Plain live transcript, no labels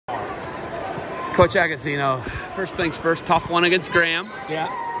Coach Agozzino, first things first, tough one against Graham. Yeah.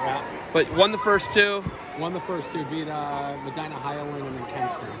 But won the first two. Won the first two, beat Medina Highland and then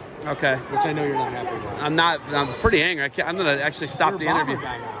Kenston. Okay. Which I know you're not happy with. I'm pretty angry. I'm going to actually stop the interview.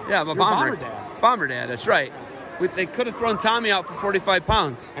 Guy now. Yeah, I'm a bomber. Bomber dad, that's right. They could have thrown Tommy out for 45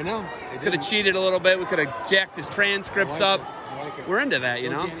 pounds. I know. Could have cheated a little bit. We could have jacked his transcripts up. I like it. We're into that, you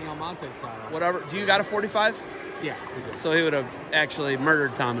know? Danny Almonte style. Whatever. Do you got a 45? Yeah, we do. So he would have actually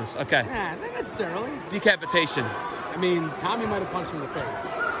murdered Thomas. Okay. Nah, not necessarily. Decapitation. I mean, Tommy might have punched him in the face.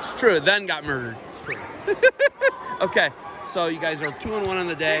 It's true. Then got murdered. It's true. Okay. So you guys are 2-1 on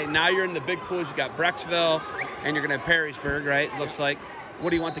the day. Now you're in the big pools. You got Brecksville, and you're going to have Perrysburg, right? Looks like.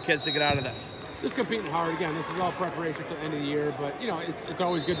 What do you want the kids to get out of this? Just competing hard. Again, this is all preparation for the end of the year, but, you know, it's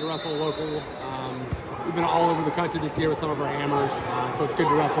always good to wrestle local. We've been all over the country this year with some of our hammers, so it's good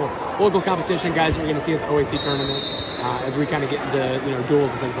to wrestle local competition, guys that you're going to see at the OAC tournament as we kind of get into, you know,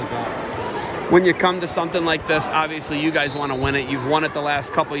 duels and things like that. When you come to something like this, obviously you guys want to win it. You've won it the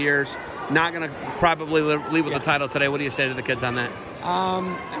last couple years. Not going to probably leave with the title today. What do you say to the kids on that?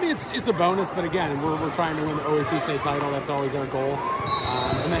 I mean, it's a bonus, but again, we're trying to win the OAC state title. That's always our goal.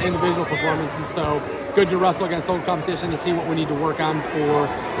 And then individual performances, so good to wrestle against local competition to see what we need to work on for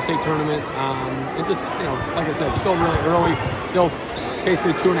the state tournament. And just, you know, like I said, still really early, still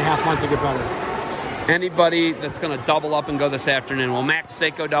basically 2.5 months to get better. Anybody that's going to double up and go this afternoon, will Max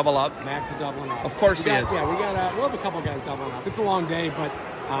Seiko double up? Max is doubling up. Of course he is. Yeah, we'll have a couple guys doubling up. It's a long day, but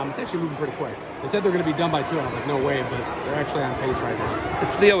it's actually moving pretty quick. They said they're going to be done by 2, and I was like, no way, but they're actually on pace right now.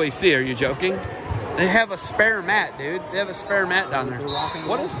 It's the OAC. Are you joking? They have a spare mat, dude. They have a spare mat down there.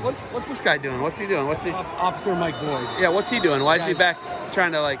 What's this guy doing? What's he doing? Officer Mike Boyd. Yeah, what's he doing? Why is he back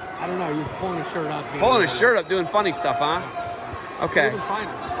trying to, like... I don't know. He's pulling his shirt up. Pulling his shirt up, doing funny stuff, huh? Okay. Raven's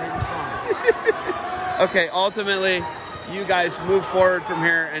finest. Raven's finest. Okay, ultimately, you guys move forward from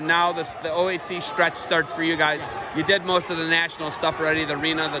here, and now the OAC stretch starts for you guys. You did most of the national stuff already, the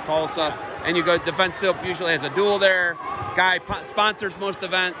arena, the Tulsa, and you go, Defense Silk usually has a duel there. Guy sponsors most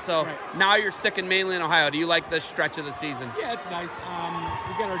events, so now you're sticking mainly in Ohio. Do you like this stretch of the season? Yeah, it's nice.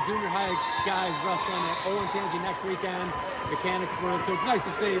 We've got our junior high guys wrestling at Olentangy next weekend, Mechanicsburg, so it's nice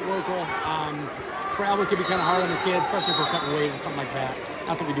to stay local. Travel can be kind of hard on the kids, especially if we're cutting weight or something like that.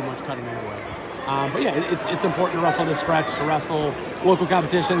 Not that we do much cutting anyway. But yeah, it's important to wrestle this stretch, to wrestle local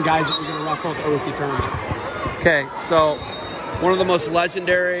competition, guys that we're going to wrestle at the OAC tournament. Okay, so one of the most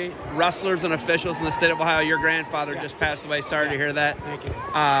legendary wrestlers and officials in the state of Ohio, your grandfather just passed away. Sorry to hear that. Thank you.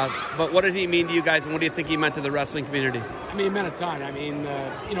 But what did he mean to you guys, and what do you think he meant to the wrestling community? I mean, he meant a ton. I mean,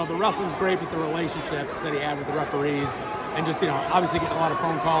 you know, the wrestling's great, but the relationships that he had with the referees, and just, you know, obviously getting a lot of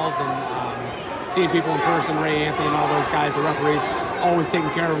phone calls and seeing people in person, Ray Anthony and all those guys, the referees, always taking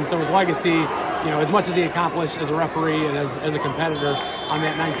care of him. So his legacy, you know, as much as he accomplished as a referee and as a competitor on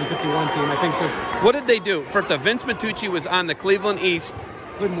that 1951 team, I think just... What did they do? First off, Vince Matucci was on the Cleveland East.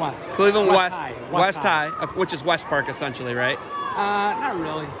 Cleveland West. Cleveland West High, which is West Park essentially, right? Not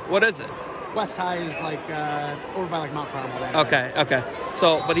really. What is it? West High is like over by like Mount Carmel. Okay.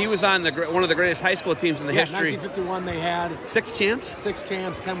 So, but he was on one of the greatest high school teams in the history. 1951 they had 6 champs. 6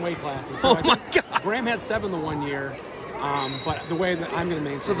 champs, 10 weight classes. So oh my God! Graham had 7 the one year. But the way that I'm going to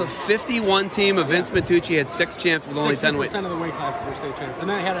maintain. So the 51 team of Vince Matucci had 6 champs with only 10 weights. 60% of the weight classes were state champs. And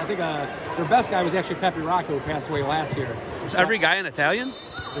then they had, I think, their best guy was actually Pepe Rocco, who passed away last year. Was every guy an Italian?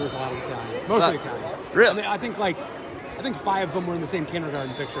 There was a lot of Italians. Mostly Italians. Really? I think 5 of them were in the same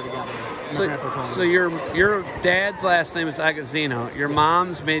kindergarten picture together. So your dad's last name is Agozzino. Your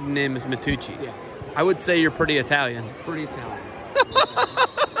mom's maiden name is Matucci. Yeah. I would say you're pretty Italian. Pretty Italian.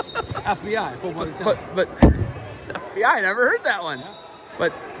 FBI, full-blood Italian. But yeah, I never heard that one. Yeah.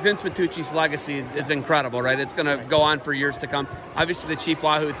 But Vince Matucci's legacy is incredible, right? It's going to go on for years to come. Obviously, the Chief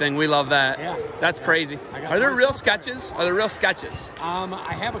Wahoo thing, we love that. Yeah. That's crazy. Are there real sketches?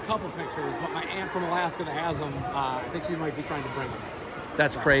 I have a couple pictures, but my aunt from Alaska that has them, I think she might be trying to bring them.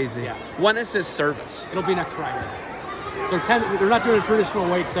 That's crazy. Yeah. When is his service? It'll be next Friday. So they're not doing a traditional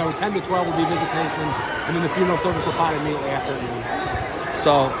wake, so 10 to 12 will be visitation, and then the funeral service will follow immediately after noon.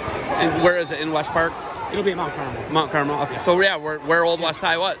 So, where is it? In West Park? It'll be at Mount Carmel. Mount Carmel. Okay. Yeah. So yeah, where Old West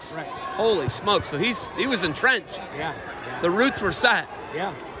High was. Right. Holy smokes! So he was entrenched. Yeah. The roots were set.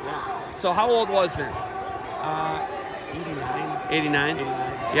 Yeah. So how old was Vince? 89. 89.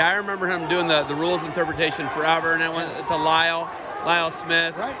 Yeah, I remember him doing the rules interpretation forever, and it went to Lyle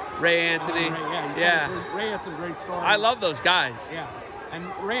Smith, Ray Anthony. Ray had some great stories. I love those guys. Yeah, and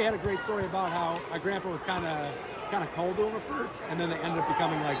Ray had a great story about how my grandpa was kind of cold to him at first, and then they ended up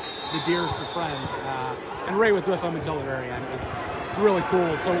becoming like the dearest of friends. And Ray was with them until the very end. It's really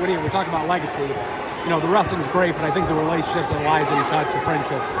cool. So when we're talking about legacy, the wrestling's great, but I think the relationships, the lives that you touch, the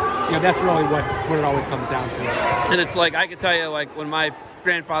friendships, that's really what it always comes down to. And it's like, I could tell you, like, when my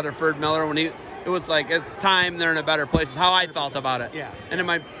grandfather, Ferd Miller, it was like, it's time they're in a better place. It's how I felt about it. Yeah. And then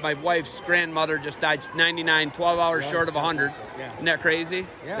my wife's grandmother just died 99, 12 hours short of 100. Yeah. Isn't that crazy?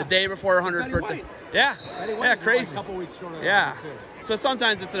 Yeah. The day before her 100th birthday. White. Yeah. Yeah, crazy. A couple weeks short of yeah. 100 too. So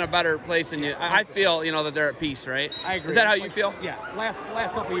sometimes it's in a better place, and I feel, that they're at peace, right? I agree. Is that how you feel? Yeah. Last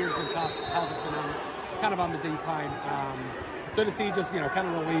couple of years have been tough. His health has been kind of on the decline. So to see just, kind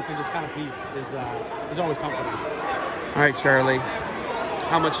of relief and just kind of peace is always comforting. All right, Charlie.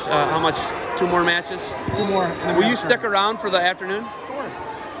 How much? 2 more matches? 2 more. Will you stick around for the afternoon? Of course.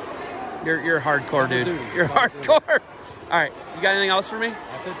 You're hardcore, dude. Duty. You're hardcore. All right. You got anything else for me?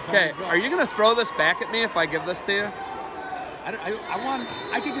 That's it. Okay. Are you going to throw this back at me if I give this to you?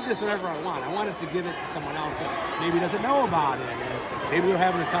 I can give this whenever I want. I wanted to give it to someone else that maybe doesn't know about it. Maybe they're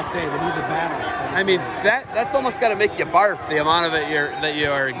having a tough day. They need the battle. So I mean, that's almost got to make you barf, the amount of it that you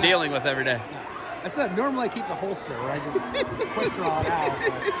are dealing with every day. I said normally I keep the holster where I just quick draw it out.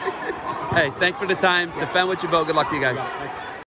 But... Hey, thanks for the time. Defend what you built. Good luck to you guys. Thanks.